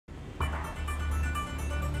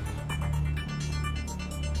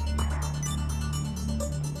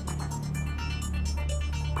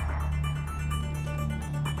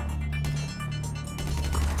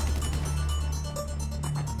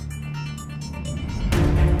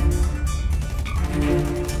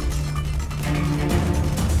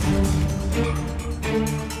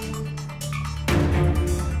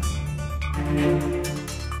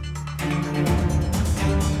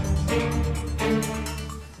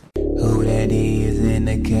Daddy is in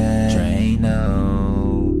the cut.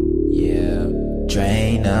 Draino, yeah.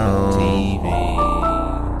 DraineoTV,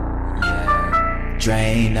 yeah.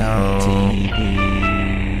 DraineoTV,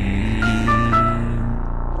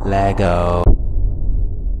 Lego.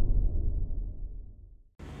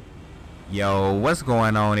 Yo, what's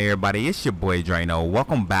going on, everybody? It's your boy Draino.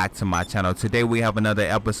 Welcome back to my channel. Today we have another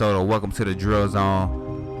episode of Welcome to the Drill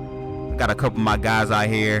Zone. Got a couple of my guys out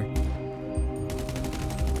here,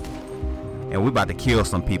 and we about to kill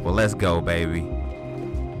some people. Let's go, baby.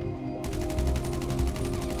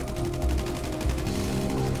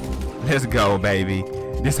 Let's go, baby.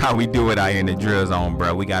 This is how we do it out here in the drill zone,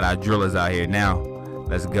 bro. We got our drillers out here now.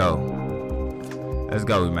 Let's go. Let's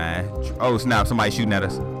go, man. Oh snap, somebody shooting at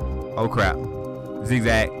us. Oh crap.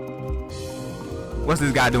 Zigzag. What's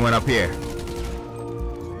this guy doing up here?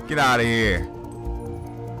 Get out of here.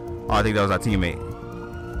 Oh, I think that was our teammate.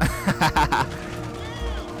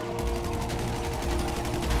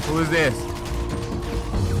 Who is this?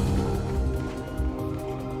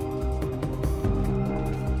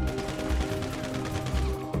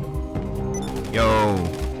 Yo.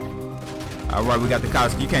 Alright, we got the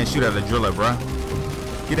cops. You can't shoot at a driller, bro.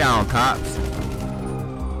 Get down, cops.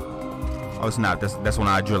 Oh snap, that's one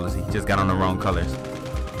of our drillers. He just got on the wrong colors.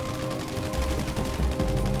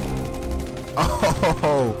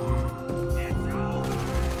 Oh.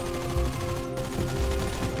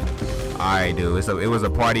 Alright, dude. It was a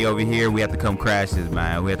party over here. We have to come crash this,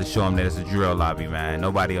 man. We have to show them that it's a drill lobby, man.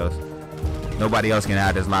 Nobody else can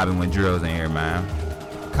have this lobby when drills in here, man.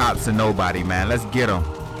 Cops to nobody, man. Let's get them.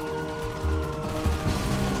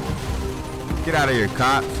 Get out of here,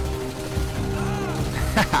 cops.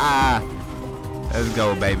 Let's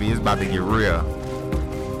go, baby. It's about to get real.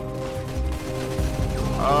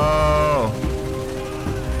 Oh.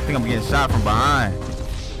 I think I'm getting shot from behind.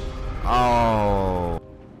 Oh.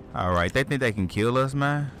 Alright, they think they can kill us,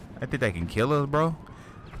 man. They think they can kill us, bro.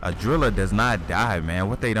 A driller does not die, man.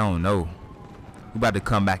 What they don't know. We about to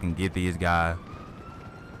come back and get these guys.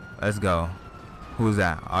 Let's go. Who's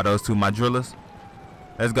that? Are those two my drillers?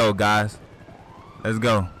 Let's go, guys. Let's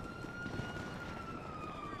go.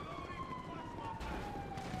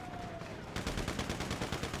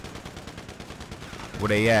 Where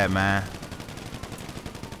they at, man?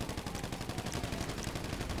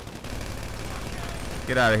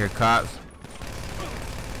 Get out of here, cops.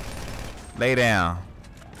 Lay down.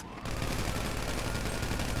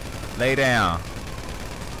 Lay down.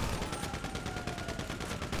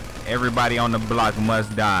 Everybody on the block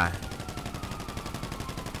must die.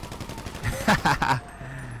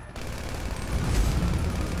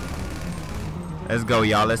 Let's go,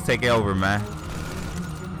 y'all. Let's take it over, man.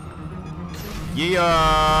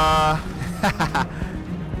 Yeah.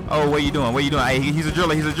 Oh, what you doing? What you doing? Hey, he's a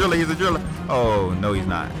driller. He's a driller. He's a driller. Oh, no, he's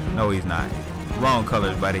not. No, he's not. Wrong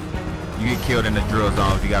colors, buddy. You get killed in the drill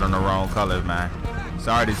zone if you got on the wrong colors, man.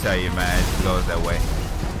 Sorry to tell you, man. It goes that way.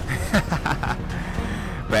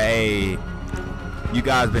 But hey, you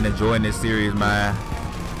guys been enjoying this series, man.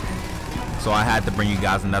 So I had to bring you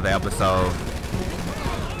guys another episode.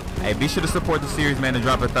 Hey, be sure to support the series, man, and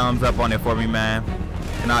drop a thumbs up on it for me, man.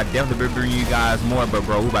 And I'll definitely be bringing you guys more. But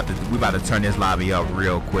bro, we about to turn this lobby up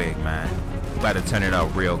real quick, man. We about to turn it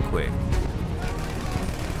up real quick.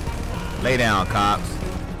 Lay down, cops.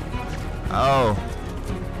 Oh.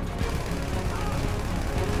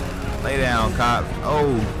 Lay down, cops.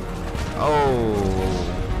 Oh.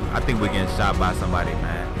 Oh. I think we're getting shot by somebody,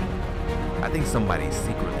 man. I think somebody's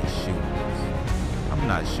secretly shooting us. I'm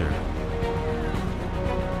not sure.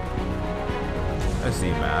 Let's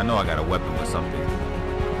see, man. I know I got a weapon with something.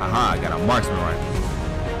 Aha, I got a marksman rifle.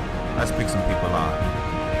 Let's pick some people off.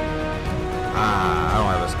 Ah, I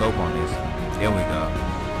don't have a scope on this. There we go.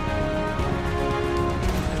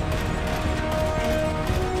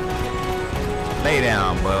 Lay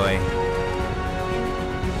down, boy.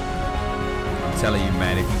 I'm telling you,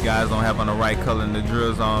 man, if you guys don't have on the right color in the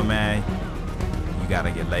drill zone, man, you gotta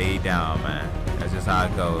get laid down, man. That's just how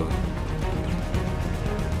it goes.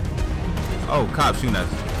 Oh, cops shooting us.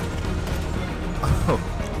 Oh.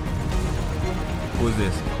 Who is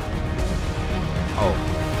this? Oh.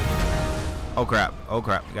 Oh crap. Oh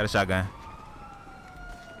crap. Got a shotgun.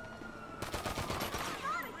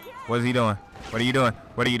 What is he doing? What are you doing?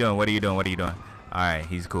 What are you doing? What are you doing? What are you doing? Alright,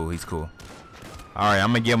 he's cool. He's cool. Alright, I'm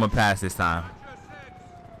gonna give him a pass this time.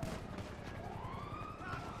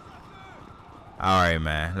 Alright,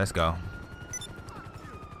 man. Let's go.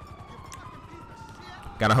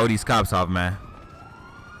 Gotta hold these cops off, man.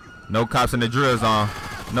 No cops in the drill zone.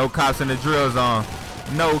 No cops in the drill zone.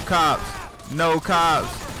 No cops. No cops.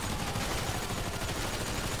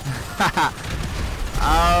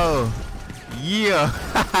 Oh. Yeah.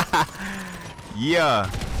 Yeah.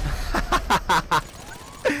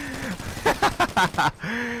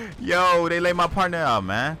 Yo, they laid my partner out,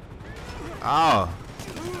 man. Oh.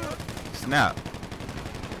 Snap.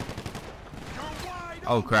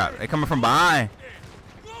 Oh, crap. They coming from behind.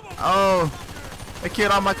 Oh. They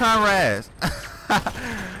killed all my comrades.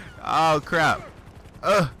 Oh, crap.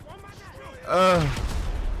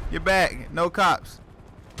 Get back. No cops.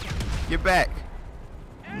 Get back.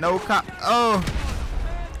 No cop. Oh.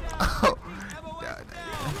 Oh.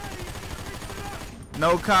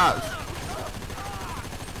 No cops.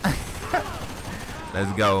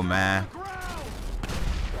 Let's go, man.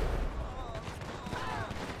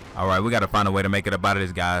 All right, we got to find a way to make it up out of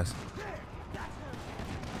this, guys.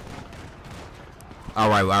 All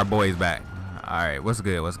right, our boy's back. All right, what's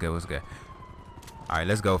good? What's good? What's good? All right,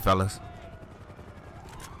 let's go, fellas.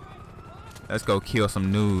 Let's go kill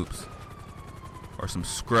some noobs or some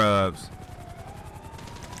scrubs.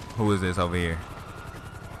 Who is this over here?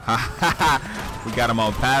 We got him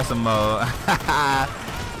on passive mode.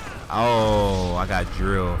 Oh, I got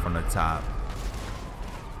drilled from the top.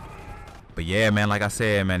 But yeah, man, like I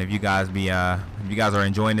said, man, if you guys are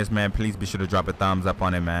enjoying this, man, please be sure to drop a thumbs up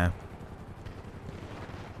on it, man.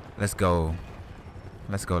 Let's go.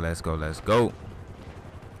 Let's go, let's go, let's go.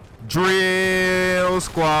 Drill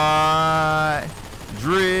squad.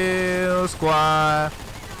 Drill squad.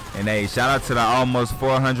 And hey, shout out to the almost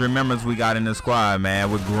 400 members we got in the squad, man.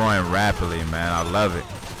 We're growing rapidly, man. I love it.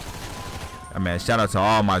 Man, shout out to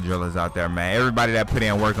all my drillers out there, man. Everybody that put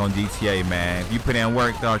in work on GTA, man. If you put in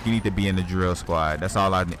work, dog, you need to be in the drill squad. That's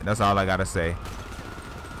all I gotta say.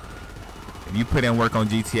 If you put in work on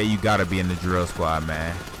GTA, you gotta be in the drill squad,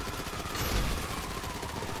 man.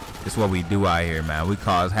 It's what we do out here, man. We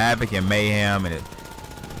cause havoc and mayhem, and it.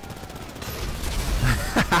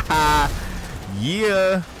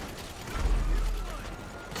 Yeah.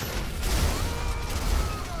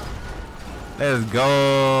 Let's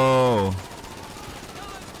go.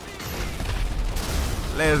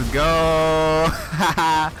 Let's go.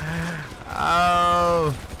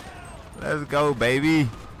 Oh. Let's go, baby.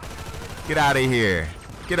 Get out of here.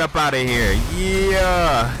 Get up out of here.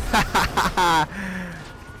 Yeah.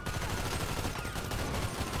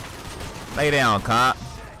 Lay down, cop.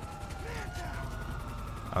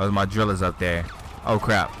 Oh, there's my drillers up there. Oh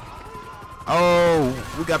crap. Oh,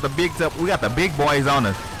 we got the big boys on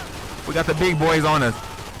us. We got the big boys on us.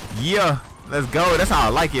 Yeah, let's go. That's how I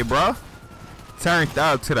like it, bro. Turned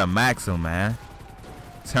up to the maximum, man.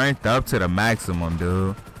 Turned up to the maximum,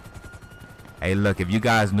 dude. Hey, look, if you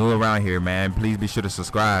guys new around here, man, please be sure to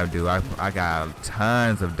subscribe, dude. I got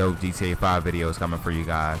tons of dope GTA 5 videos coming for you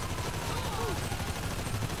guys.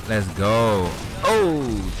 Let's go.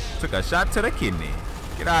 Oh, took a shot to the kidney.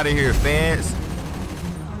 Get out of here, fans.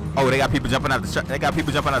 Oh, they got people jumping out the sky. They got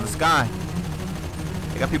people jumping out the sky.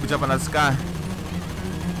 They got people jumping out the sky.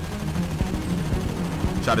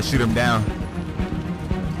 Try to shoot them down.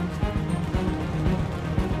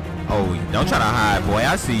 Oh, don't try to hide, boy.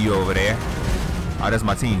 I see you over there. Oh, that's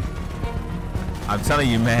my team. I'm telling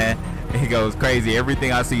you, man. It goes crazy.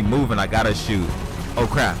 Everything I see moving, I gotta shoot. Oh,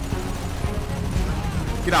 crap.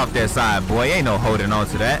 Get off that side, boy. Ain't no holding on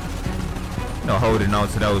to that. No holding on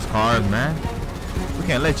to those cars, man. We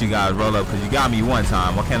can't let you guys roll up because you got me one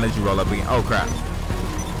time. I can't let you roll up again. Oh, crap.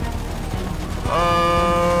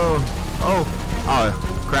 Oh,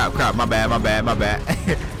 crap. My bad.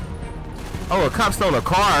 Oh, a cop stole a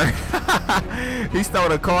car. He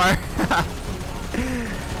stole a car.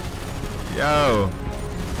 Yo.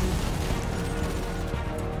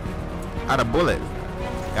 Out of bullets.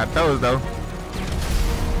 Got those, though.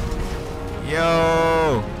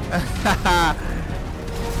 Yo.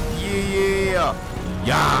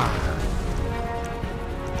 Yeah.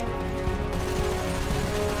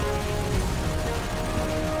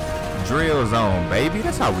 Drill zone, baby.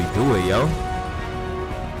 That's how we do it, yo.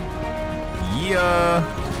 Yeah.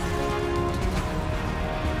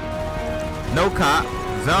 No cop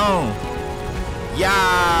zone.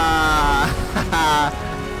 Yeah.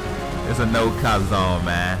 It's a no cop zone,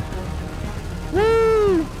 man.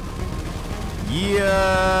 Woo.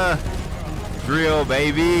 Yeah. Drill,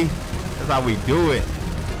 baby. That's how we do it.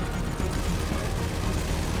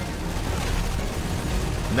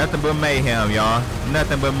 Nothing but mayhem, y'all.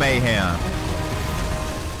 Nothing but mayhem.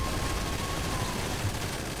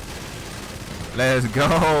 Let's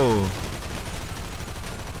go.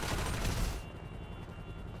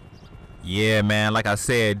 Yeah, man. Like I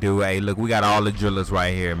said, dude. Hey, look, we got all the drillers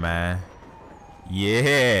right here, man.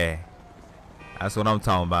 Yeah. That's what I'm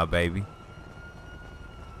talking about, baby.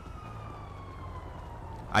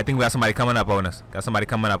 I think we got somebody coming up on us. Got somebody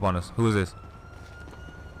coming up on us. Who is this?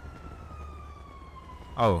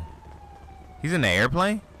 Oh. He's in the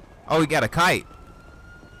airplane? Oh, he got a kite.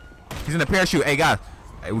 He's in the parachute. Hey, guys.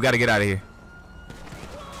 Hey, we got to get out of here.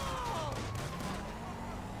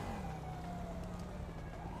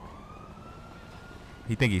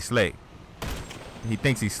 He think he's slick. He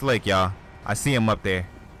thinks he's slick, y'all. I see him up there.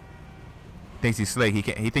 Thinks he's slick. He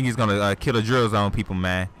think he's gonna kill the drill zone people,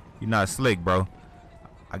 man. You're not slick, bro.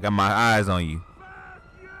 I got my eyes on you.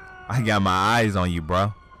 I got my eyes on you,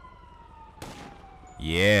 bro.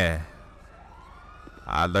 Yeah.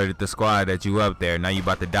 I alerted the squad that you up there. Now you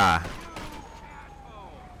about to die.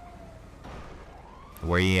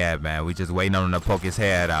 Where he at, man? We just waiting on him to poke his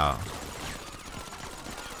head out.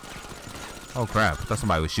 Oh crap, I thought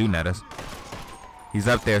somebody was shooting at us. He's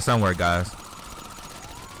up there somewhere, guys.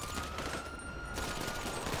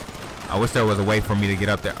 I wish there was a way for me to get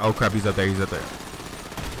up there. Oh crap, he's up there, he's up there.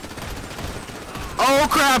 Oh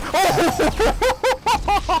crap!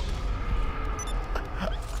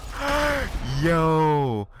 Oh!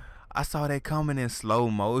 Yo, I saw that coming in slow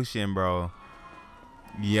motion, bro.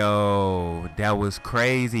 Yo, that was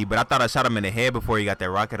crazy. But I thought I shot him in the head before he got that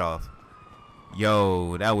rocket off.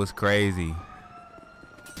 Yo, that was crazy.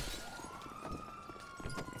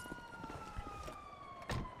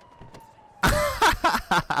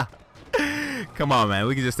 Come on, man.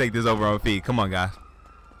 We can just take this over on feet. Come on, guys.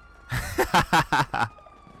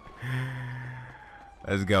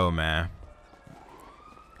 Let's go, man.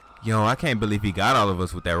 Yo, I can't believe he got all of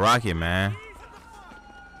us with that rocket, man.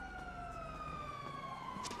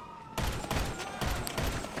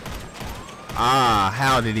 Ah,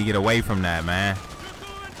 how did he get away from that, man?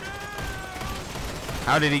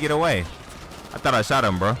 How did he get away? I thought I shot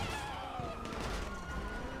him, bro.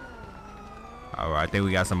 Alright, I think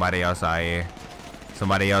we got somebody else out here.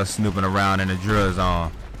 Somebody else snooping around in the drill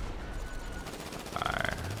zone.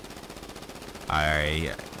 Alright.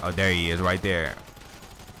 Alright. Oh, there he is right there.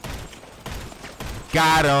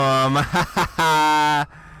 Got him.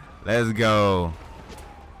 Let's go.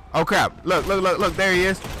 Oh, crap. Look, look, look, look. There he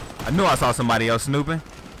is. I knew I saw somebody else snooping.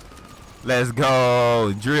 Let's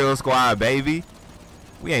go. Drill squad, baby.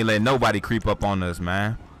 We ain't letting nobody creep up on us,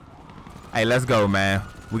 man. Hey, let's go, man.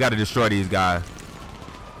 We got to destroy these guys.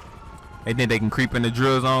 They think they can creep in the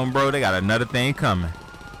drill zone, bro. They got another thing coming.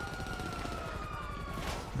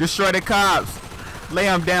 Destroy the cops. Lay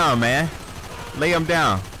them down, man. Lay them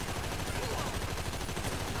down.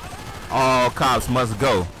 All cops must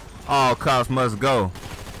go. All cops must go.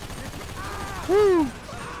 Woo.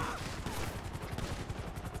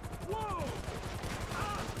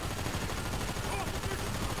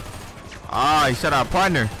 Oh, he shot our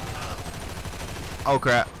partner. Oh,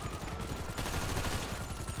 crap.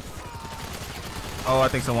 Oh, I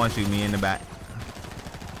think someone shoot me in the back.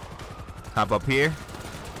 Hop up here.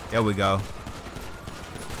 There we go.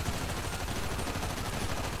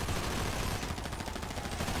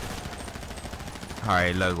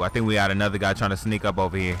 Alright, look. I think we got another guy trying to sneak up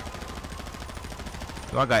over here.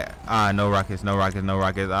 So I got... no rockets, no rockets, no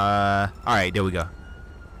rockets. Alright, there we go.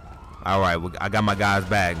 Alright, I got my guy's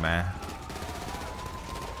bag, man.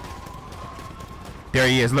 There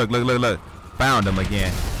he is. Look, look, look, look. Found him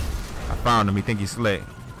again. I found him. He think he's slick.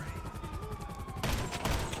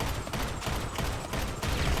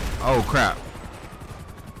 Oh, crap.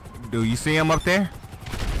 Dude, you see him up there?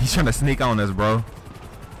 He's trying to sneak on us, bro.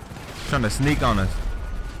 He's trying to sneak on us.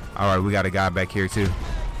 Alright, we got a guy back here, too.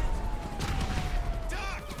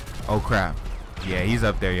 Oh, crap. Yeah, he's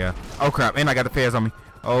up there, yeah. Oh, crap. And I got the feds on me.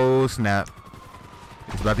 Oh, snap.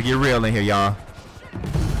 It's about to get real in here, y'all.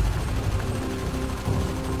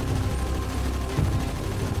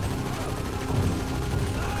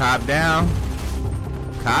 Cop down.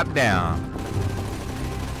 Cop down.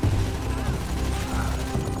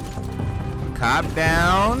 Cop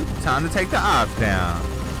down. Time to take the ops down.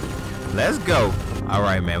 Let's go.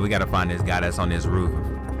 Alright, man. We got to find this guy that's on this roof.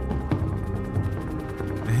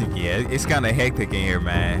 Yeah, it's kind of hectic in here,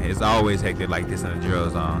 man. It's always hectic like this in the drill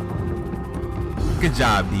zone. Good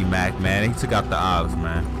job, D-Mac, man. He took out the ops,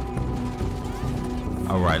 man.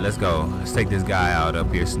 Alright, let's go. Let's take this guy out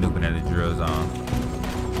up here snooping in the drill zone.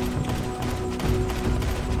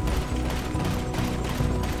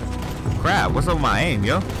 Crap, what's up with my aim,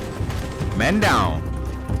 yo? Man down.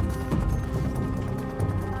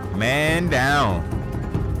 Man down.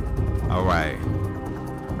 Alright.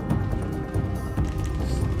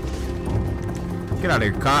 Get out of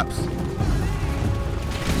here, cops.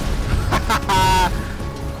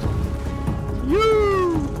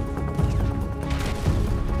 You.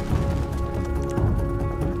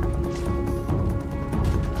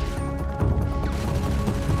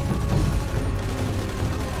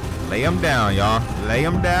 Lay him down, y'all. Lay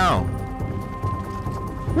him down.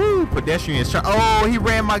 Woo, pedestrian. Oh, he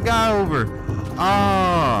ran my guy over.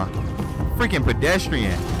 Ah, freaking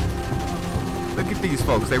pedestrian. Look at these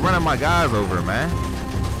folks. They running my guys over, man.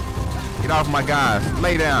 Get off my guys.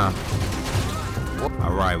 Lay down.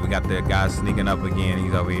 All right, we got the guy sneaking up again.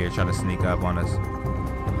 He's over here trying to sneak up on us.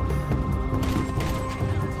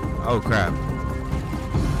 Oh, crap.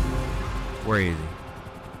 Where is he?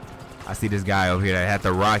 I see this guy over here that had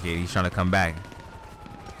the rocket. He's trying to come back.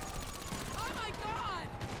 Oh my God.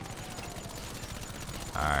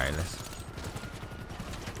 All right, let's.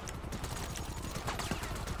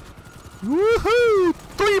 Woohoo!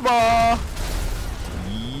 3 ball.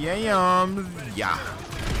 Yeah.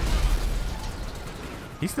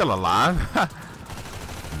 He's still alive.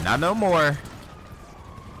 Not no more.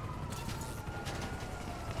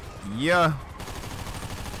 Yeah.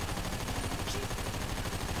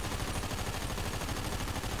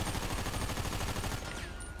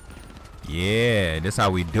 Yeah, this how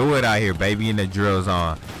we do it out here, baby, in the drill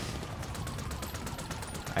zone.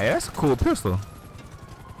 Hey, that's a cool pistol.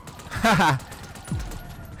 You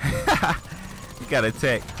got a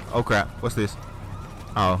tech. Oh crap, what's this?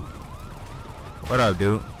 Oh. What up,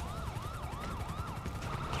 dude?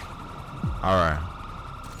 Alright.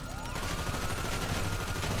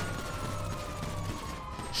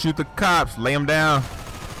 Shoot the cops, lay them down.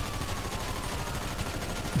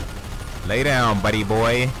 Lay down, buddy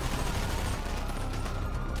boy.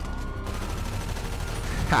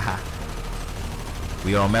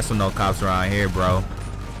 We don't mess with no cops around here, bro.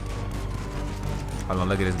 Hold on,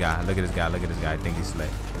 look at this guy. Look at this guy. Look at this guy. I think he's slick.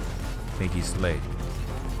 I think he's slick.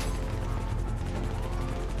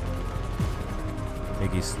 I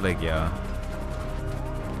think he's slick, y'all.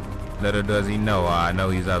 Little does he know, I know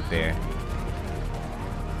he's up there.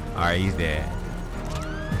 Alright, he's dead.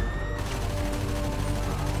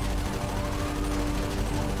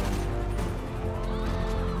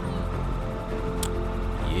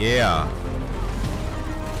 Yeah.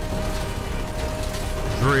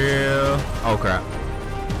 Drill. Oh crap.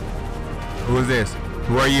 Who is this?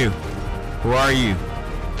 Who are you? Who are you?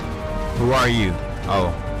 Who are you?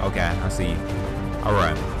 Oh, okay. I see you.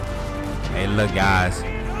 Alright. Hey, look, guys.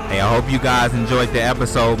 Hey, I hope you guys enjoyed the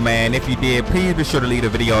episode, man. If you did, please be sure to leave the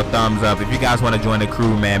video a thumbs up. If you guys want to join the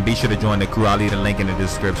crew, man, be sure to join the crew. I'll leave the link in the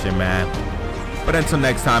description, man. But until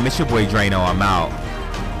next time, it's your boy Draino. I'm out.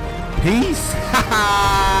 Peace.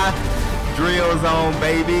 Drill zone,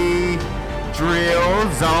 baby.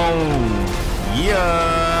 Drill zone.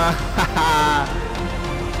 Yeah.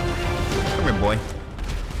 Come here, boy.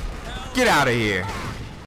 Get out of here.